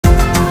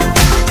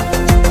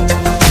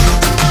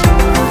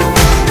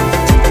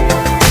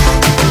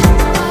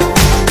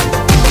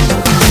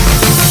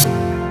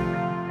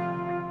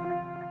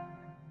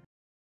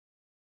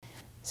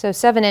So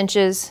 7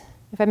 inches,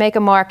 if I make a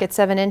mark at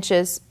 7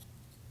 inches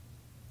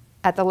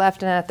at the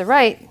left and at the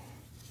right,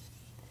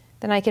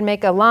 then I can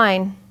make a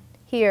line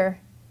here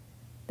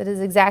that is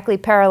exactly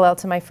parallel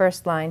to my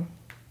first line.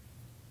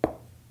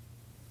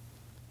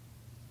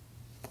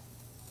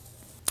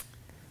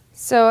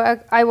 So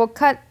I will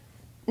cut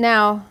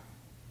now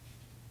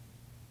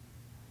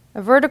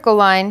a vertical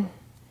line,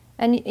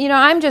 and you know,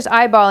 I'm just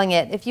eyeballing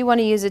it. If you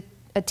want to use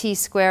a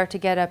T-square to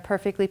get a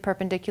perfectly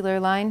perpendicular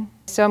line.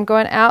 So I'm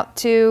going out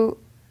to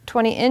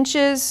 20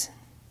 inches,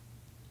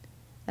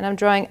 and I'm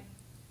drawing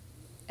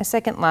a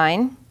second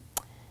line.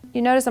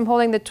 You notice I'm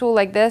holding the tool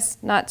like this,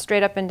 not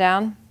straight up and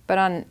down, but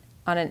on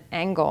an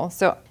angle.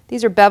 So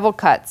these are bevel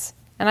cuts,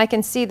 and I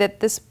can see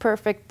that this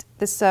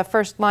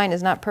first line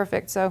is not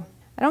perfect. So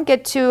I don't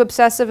get too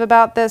obsessive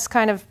about this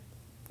kind of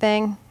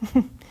thing,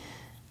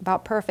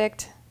 about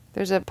perfect.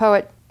 There's a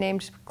poet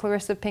named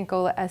Clarissa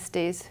Pinkola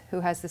Estes who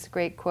has this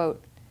great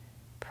quote,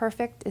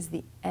 "Perfect is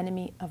the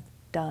enemy of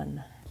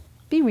done."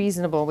 Be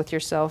reasonable with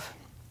yourself.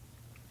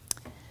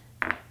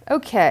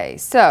 Okay,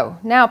 so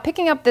now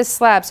picking up this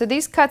slab. So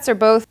these cuts are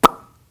both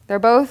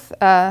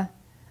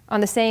on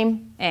the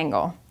same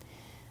angle.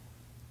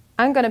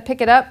 I'm going to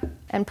pick it up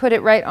and put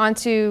it right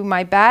onto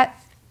my bat.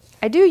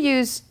 I do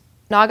use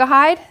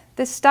Naugahyde.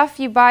 This stuff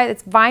you buy,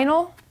 it's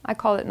vinyl. I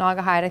call it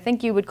Naugahyde. I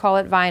think you would call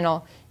it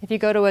vinyl. If you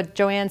go to a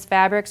Joann's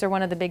Fabrics or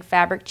one of the big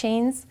fabric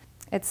chains,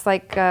 it's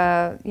like,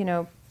 you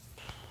know,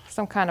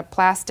 some kind of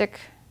plastic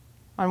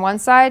on one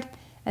side,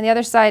 and the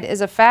other side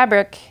is a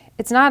fabric.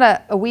 It's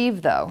not a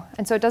weave though,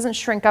 and so it doesn't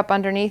shrink up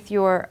underneath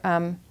your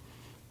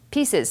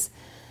pieces.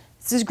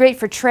 This is great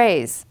for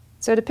trays.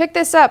 So to pick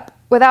this up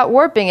without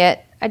warping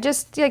it, I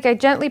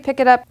gently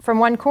pick it up from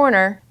one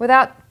corner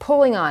without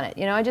pulling on it.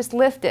 You know, I just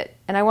lift it,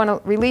 and I want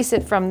to release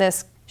it from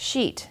this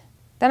sheet.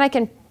 Then I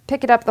can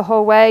pick it up the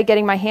whole way,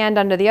 getting my hand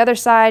under the other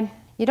side.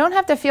 You don't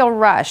have to feel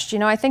rushed. You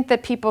know, I think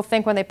that people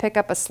think when they pick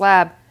up a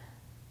slab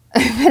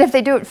that if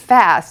they do it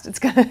fast, it's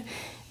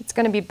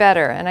gonna be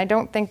better, and I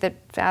don't think that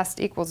fast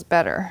equals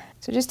better.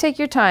 So just take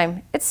your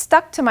time. It's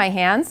stuck to my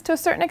hands to a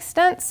certain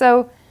extent,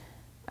 so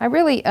I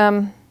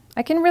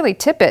can really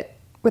tip it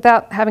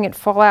without having it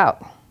fall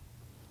out.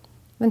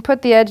 Then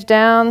put the edge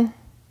down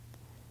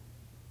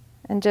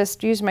and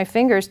just use my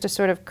fingers to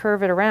sort of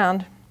curve it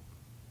around.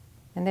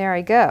 And there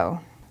I go.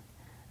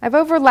 I've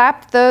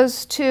overlapped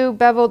those two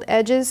beveled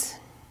edges,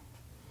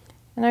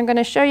 and I'm going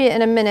to show you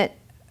in a minute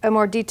a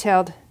more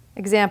detailed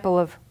example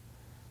of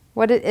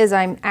what it is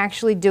I'm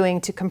actually doing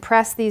to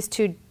compress these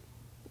two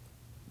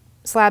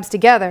slabs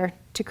together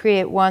to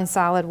create one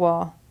solid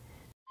wall.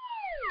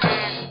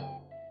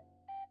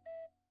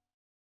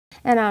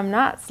 And I'm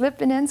not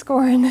slipping and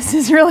scoring. This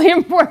is really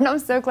important. I'm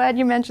so glad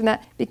you mentioned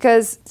that,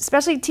 because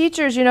especially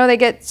teachers, you know, they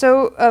get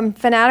so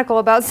fanatical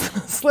about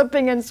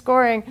slipping and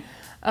scoring.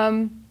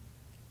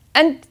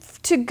 And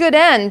to good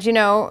end, you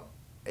know,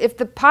 if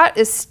the pot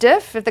is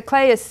stiff, if the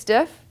clay is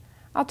stiff,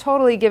 I'll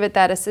totally give it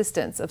that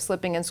assistance of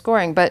slipping and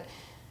scoring. But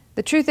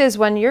the truth is,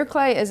 when your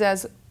clay is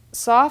as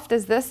soft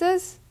as this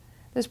is,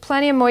 there's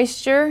plenty of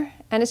moisture,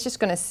 and it's just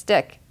going to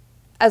stick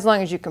as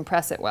long as you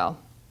compress it well.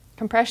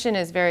 Compression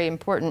is very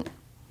important.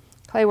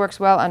 Clay works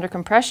well under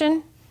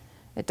compression.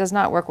 It does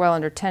not work well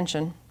under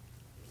tension.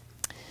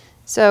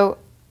 So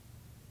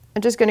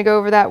I'm just going to go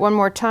over that one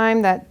more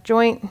time, that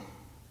joint,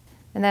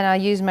 and then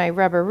I'll use my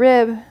rubber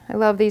rib. I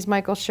love these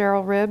Michael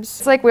Sherrill ribs.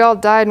 It's like we all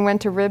died and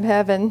went to rib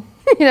heaven,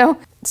 you know.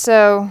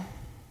 So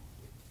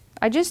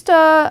I just,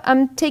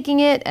 I'm taking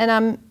it and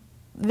I'm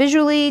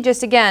visually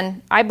just,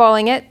 again,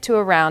 eyeballing it to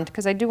a round,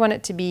 because I do want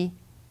it to be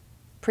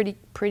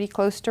pretty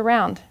close to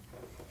round.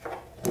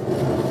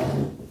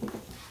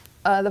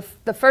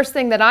 The first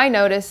thing that I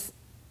notice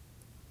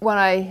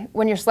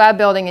when you're slab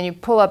building and you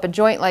pull up a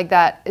joint like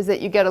that is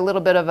that you get a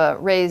little bit of a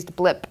raised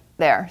blip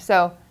there.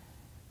 So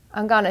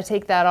I'm going to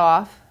take that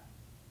off.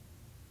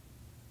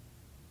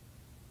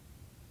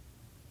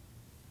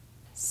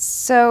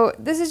 So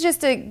this is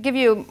just to give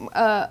you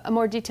a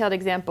more detailed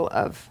example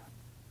of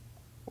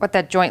what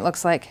that joint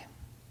looks like.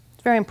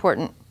 It's very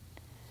important.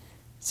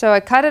 So I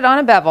cut it on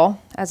a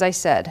bevel, as I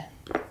said.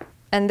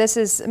 And this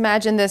is,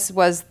 imagine this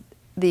was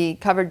the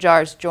covered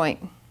jars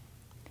joint.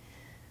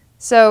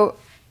 So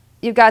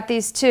you've got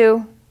these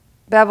two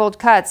beveled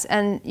cuts,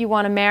 and you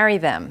want to marry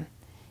them.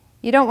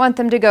 You don't want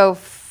them to go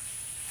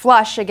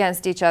flush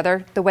against each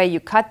other the way you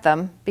cut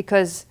them,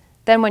 because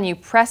then when you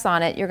press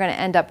on it, you're going to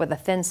end up with a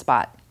thin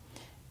spot.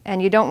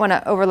 And you don't want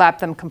to overlap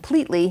them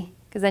completely,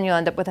 because then you'll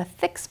end up with a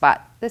thick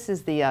spot. This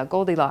is the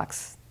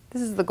Goldilocks.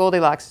 This is the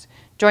Goldilocks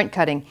joint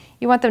cutting.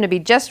 You want them to be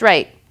just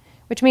right,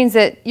 which means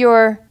that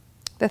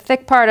the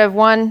thick part of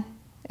one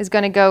is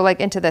going to go like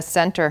into the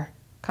center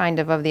kind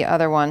of the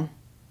other one.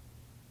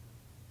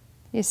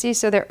 You see,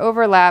 so they're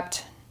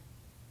overlapped.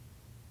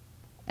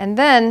 And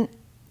then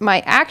my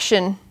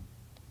action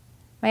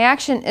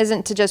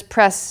isn't to just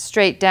press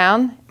straight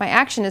down. My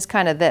action is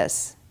kind of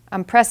this.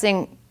 I'm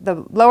pressing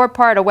the lower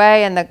part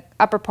away and the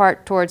upper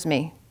part towards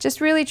me.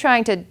 Just really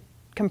trying to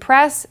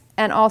compress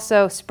and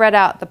also spread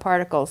out the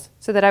particles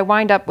so that I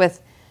wind up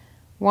with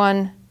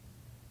one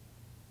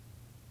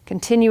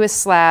continuous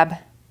slab.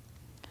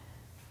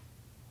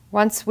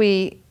 Once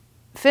we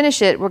finish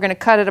it, we're going to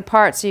cut it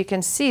apart so you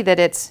can see that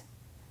it's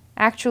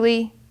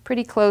actually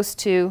pretty close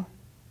to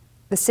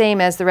the same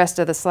as the rest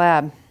of the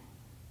slab.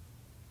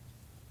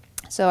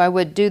 So I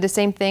would do the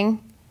same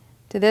thing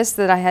to this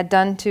that I had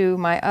done to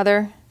my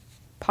other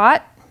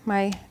pot,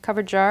 my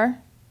covered jar.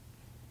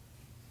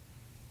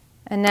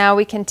 And now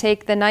we can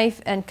take the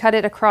knife and cut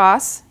it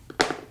across.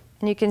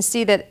 And you can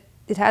see that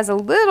it has a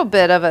little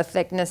bit of a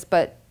thickness,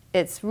 but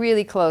it's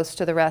really close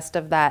to the rest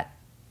of that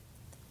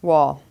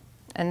wall.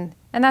 And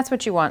that's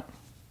what you want.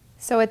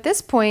 So at this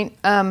point,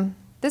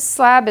 this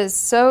slab is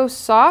so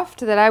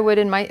soft that I would,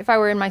 if I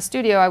were in my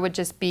studio, I would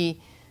just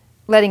be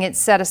letting it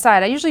set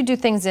aside. I usually do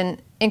things in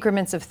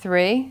increments of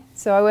 3.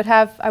 So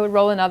I would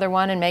roll another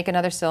one and make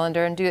another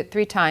cylinder and do it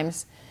 3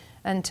 times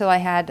until I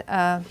had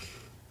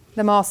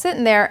them all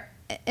sitting there,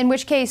 in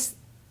which case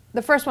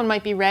the first one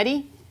might be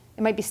ready.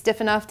 It might be stiff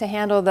enough to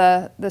handle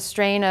the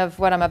strain of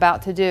what I'm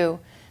about to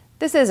do.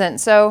 This isn't,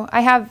 so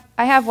I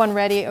have one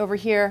ready over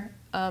here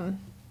that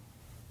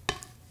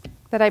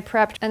I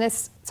prepped, and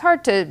it's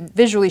hard to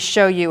visually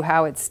show you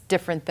how it's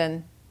different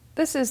than,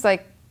 this is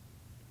like,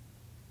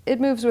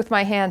 it moves with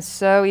my hands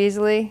so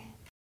easily.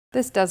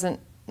 This doesn't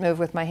move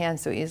with my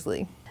hands so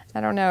easily. I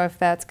don't know if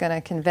that's going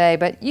to convey,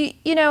 but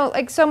you know,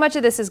 like so much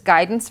of this is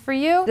guidance for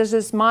you. There's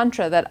this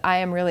mantra that I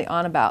am really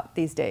on about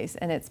these days,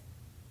 and it's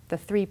the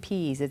 3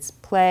 Ps. It's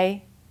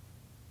play,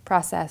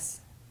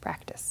 process,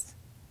 practice.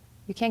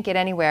 You can't get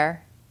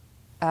anywhere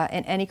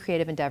in any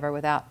creative endeavor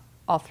without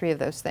all 3 of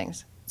those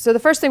things. So the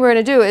first thing we're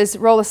going to do is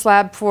roll a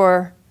slab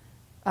for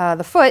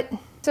the foot.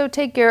 So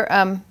take your,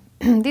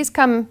 these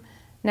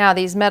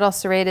metal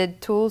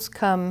serrated tools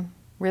come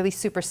really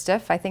super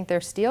stiff. I think they're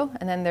steel.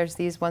 And then there's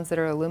these ones that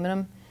are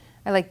aluminum.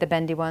 I like the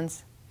bendy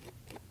ones.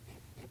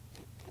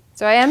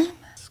 So I am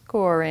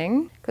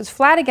scoring, because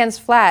flat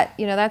against flat,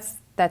 you know,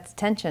 that's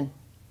tension.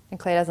 And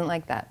clay doesn't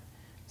like that.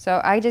 So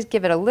I just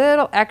give it a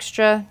little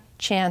extra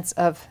chance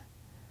of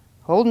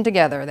holding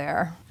together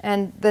there.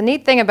 And the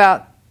neat thing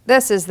about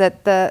this is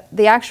that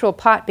the actual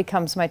pot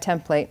becomes my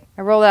template.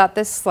 I roll out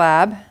this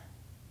slab,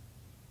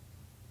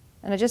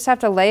 and I just have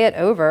to lay it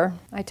over.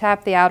 I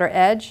tap the outer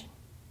edge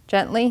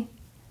gently,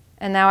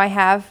 and now I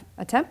have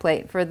a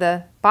template for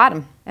the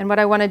bottom. And what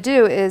I want to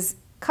do is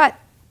cut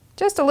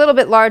just a little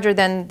bit larger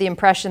than the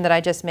impression that I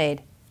just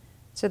made,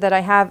 so that I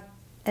have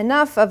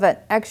enough of an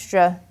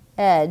extra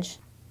edge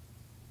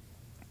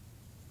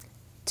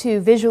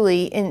to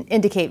visually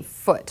indicate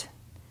foot.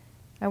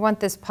 I want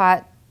this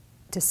pot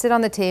to sit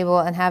on the table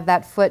and have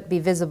that foot be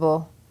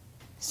visible.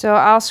 So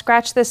I'll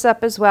scratch this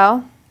up as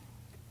well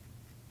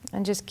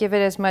and just give it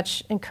as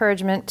much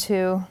encouragement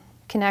to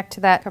connect to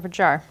that covered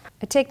jar.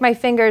 I take my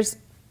fingers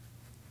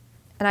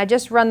and I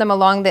just run them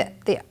along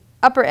the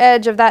upper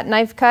edge of that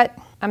knife cut.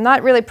 I'm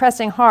not really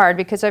pressing hard,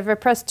 because if I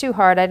press too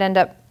hard, I'd end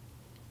up,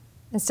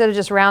 instead of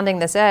just rounding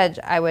this edge,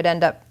 I would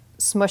end up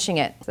smushing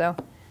it. So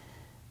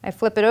I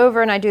flip it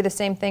over and I do the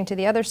same thing to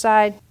the other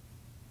side.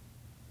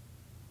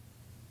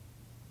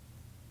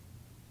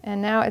 And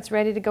now it's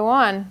ready to go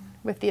on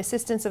with the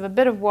assistance of a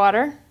bit of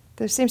water.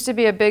 There seems to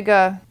be a big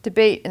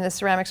debate in the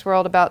ceramics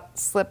world about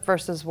slip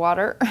versus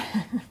water.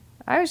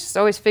 I just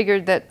always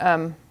figured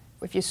that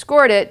if you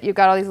scored it, you've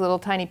got all these little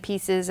tiny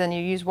pieces, and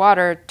you use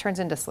water, it turns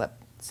into slip.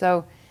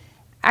 So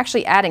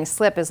actually adding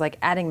slip is like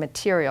adding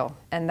material,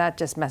 and that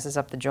just messes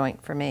up the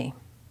joint for me.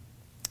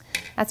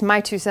 That's my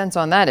 2 cents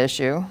on that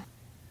issue.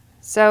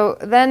 So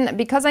then,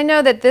 because I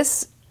know that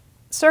this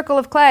circle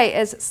of clay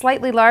is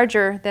slightly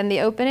larger than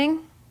the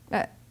opening,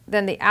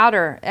 than the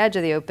outer edge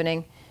of the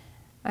opening,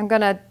 I'm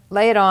going to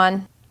lay it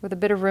on with a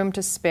bit of room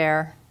to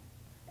spare.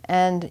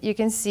 And you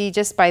can see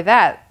just by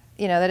that,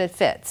 you know, that it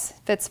fits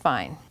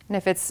fine. And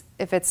if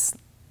it's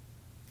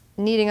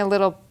needing a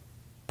little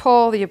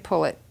pull, you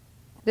pull it.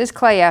 It is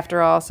clay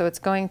after all, so it's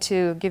going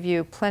to give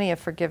you plenty of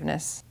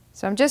forgiveness.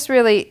 So I'm just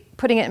really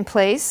putting it in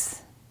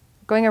place,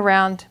 going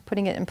around,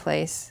 putting it in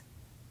place.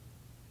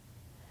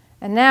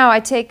 And now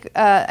I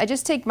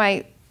just take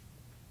my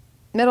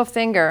middle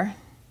finger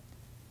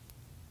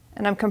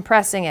and I'm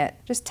compressing it,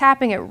 just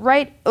tapping it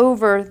right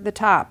over the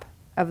top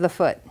of the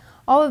foot.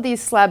 All of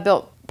these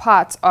slab-built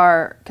pots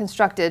are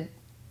constructed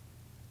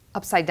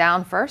upside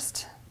down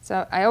first.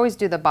 So I always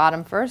do the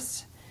bottom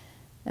first,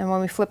 and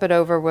when we flip it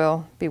over,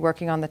 we'll be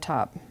working on the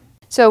top.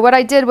 So what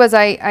I did was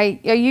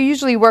you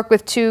usually work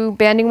with 2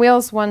 banding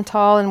wheels, one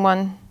tall and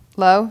one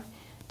low,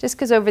 just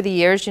because over the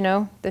years, you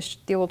know,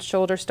 the old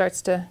shoulder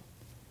starts to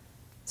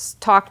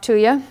talk to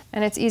you,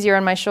 and it's easier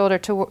on my shoulder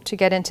to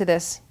get into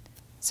this.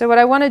 So what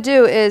I want to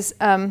do is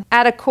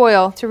add a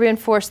coil to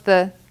reinforce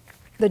the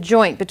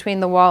joint between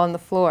the wall and the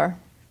floor.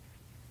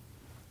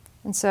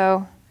 And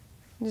so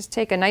just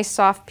take a nice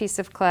soft piece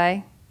of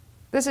clay.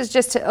 This is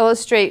just to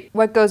illustrate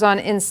what goes on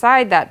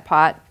inside that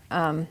pot,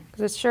 because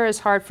it sure is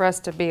hard for us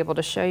to be able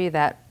to show you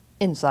that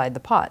inside the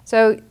pot.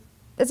 So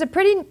it's a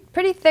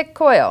pretty thick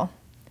coil.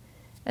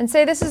 And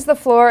say this is the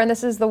floor and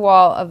this is the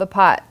wall of the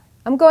pot.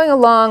 I'm going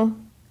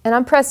along and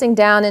I'm pressing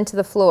down into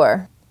the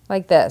floor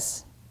like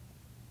this.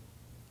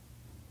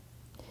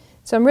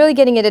 So I'm really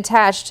getting it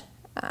attached.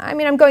 I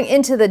mean, I'm going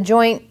into the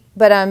joint,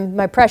 but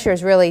my pressure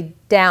is really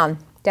down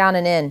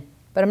and in.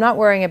 But I'm not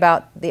worrying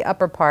about the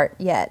upper part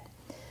yet.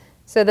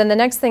 So then the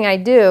next thing I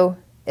do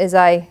is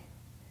I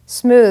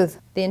smooth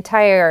the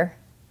entire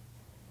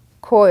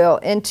coil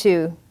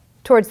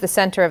towards the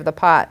center of the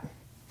pot.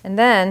 And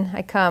then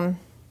I come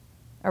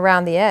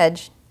around the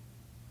edge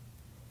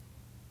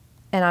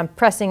and I'm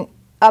pressing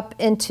up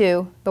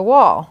into the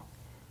wall.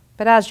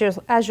 But as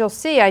you'll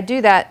see, I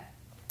do that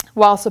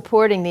while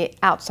supporting the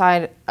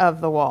outside of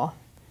the wall,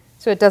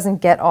 so it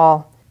doesn't get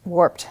all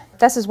warped.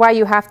 This is why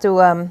you have to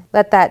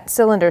let that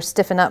cylinder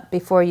stiffen up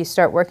before you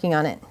start working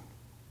on it,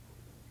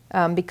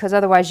 because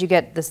otherwise you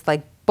get this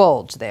like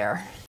bulge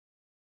there.